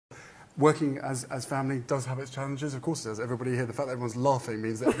working as family does have its challenges. Of course it does. Everybody here, the fact that everyone's laughing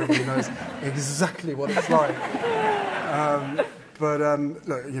means that everybody knows exactly what it's like.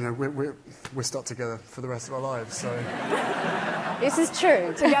 Look, you know, we're stuck together for the rest of our lives, so... This is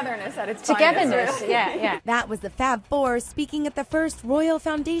true. Togetherness at its Togetherness, finest. yeah. That was the Fab Four speaking at the first Royal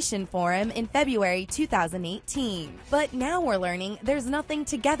Foundation Forum in February 2018. But now we're learning there's nothing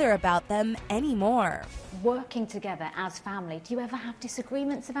together about them anymore. Working together as family, do you ever have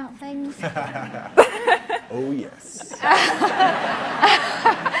disagreements about things? Oh, yes.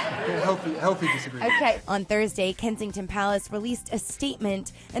 Healthy disagreement. Okay. On Thursday, Kensington Palace released a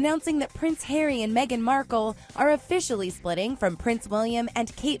statement announcing that Prince Harry and Meghan Markle are officially splitting from Prince William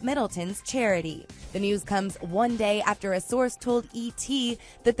and Kate Middleton's charity. The news comes one day after a source told ET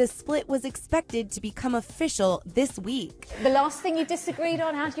that the split was expected to become official this week. The last thing you disagreed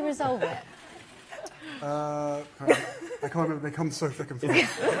on, how do you resolve it? I can't remember. They come so thick and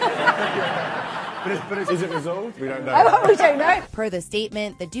fast. Is it resolved? We don't know. We don't know. Per the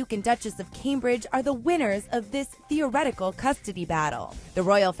statement, the Duke and Duchess of Cambridge are the winners of this theoretical custody battle. The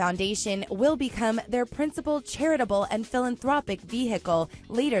Royal Foundation will become their principal charitable and philanthropic vehicle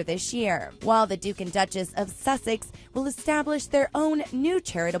later this year, while the Duke and Duchess of Sussex will establish their own new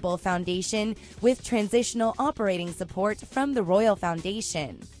charitable foundation with transitional operating support from the Royal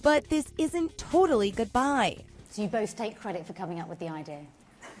Foundation. But this isn't totally goodbye. So you both take credit for coming up with the idea?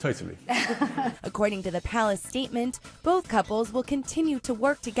 Totally. According to the Palace statement, both couples will continue to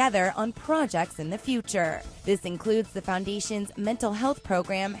work together on projects in the future. This includes the Foundation's mental health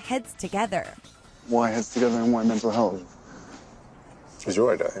program, Heads Together. Why Heads Together and why mental health? It was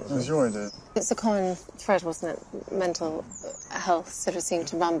your idea. It was your idea. It's a common thread, wasn't it? Mental health sort of seemed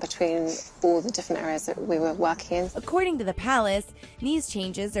to run between all the different areas that we were working in. According to the Palace, these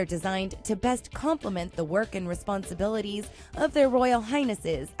changes are designed to best complement the work and responsibilities of their Royal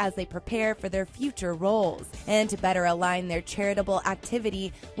Highnesses as they prepare for their future roles, and to better align their charitable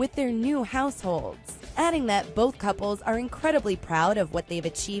activity with their new households. Adding that both couples are incredibly proud of what they've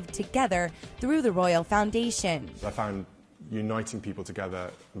achieved together through the Royal Foundation. I found uniting people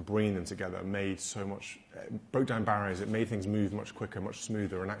together and bringing them together broke down barriers. It made things move much quicker, much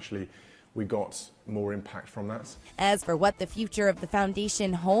smoother, and actually we got more impact from that. As for what the future of the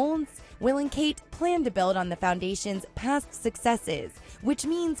foundation holds, Will and Kate plan to build on the foundation's past successes, which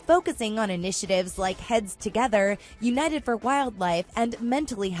means focusing on initiatives like Heads Together, United for Wildlife, and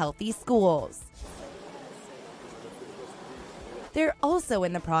mentally healthy schools. They're also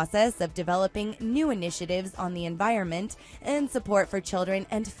in the process of developing new initiatives on the environment and support for children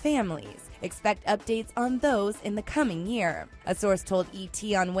and families. Expect updates on those in the coming year. A source told ET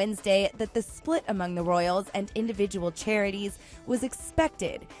on Wednesday that the split among the royals and individual charities was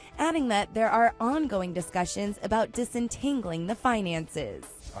expected, adding that there are ongoing discussions about disentangling the finances.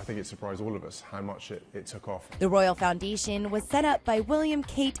 I think it surprised all of us how much it took off. The Royal Foundation was set up by William,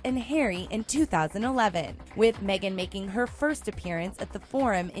 Kate, and Harry in 2011, with Meghan making her first appearance at the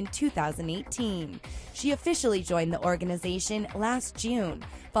forum in 2018. She officially joined the organization last June,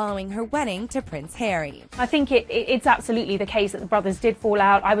 following her wedding to Prince Harry. I think it's absolutely the case that the brothers did fall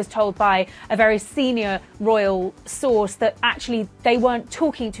out. I was told by a very senior royal source that actually they weren't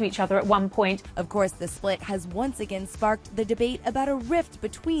talking to each other at one point. Of course, the split has once again sparked the debate about a rift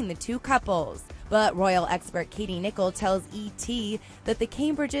between the two couples. But royal expert Katie Nicholl tells ET that the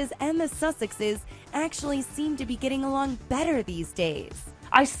Cambridges and the Sussexes actually seem to be getting along better these days.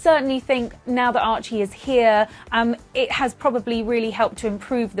 I certainly think now that Archie is here, it has probably really helped to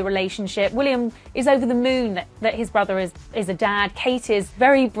improve the relationship. William is over the moon that his brother is a dad. Kate is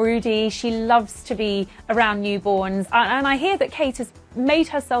very broody. She loves to be around newborns. And I hear that Kate has made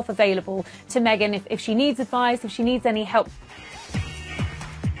herself available to Meghan if she needs advice, if she needs any help.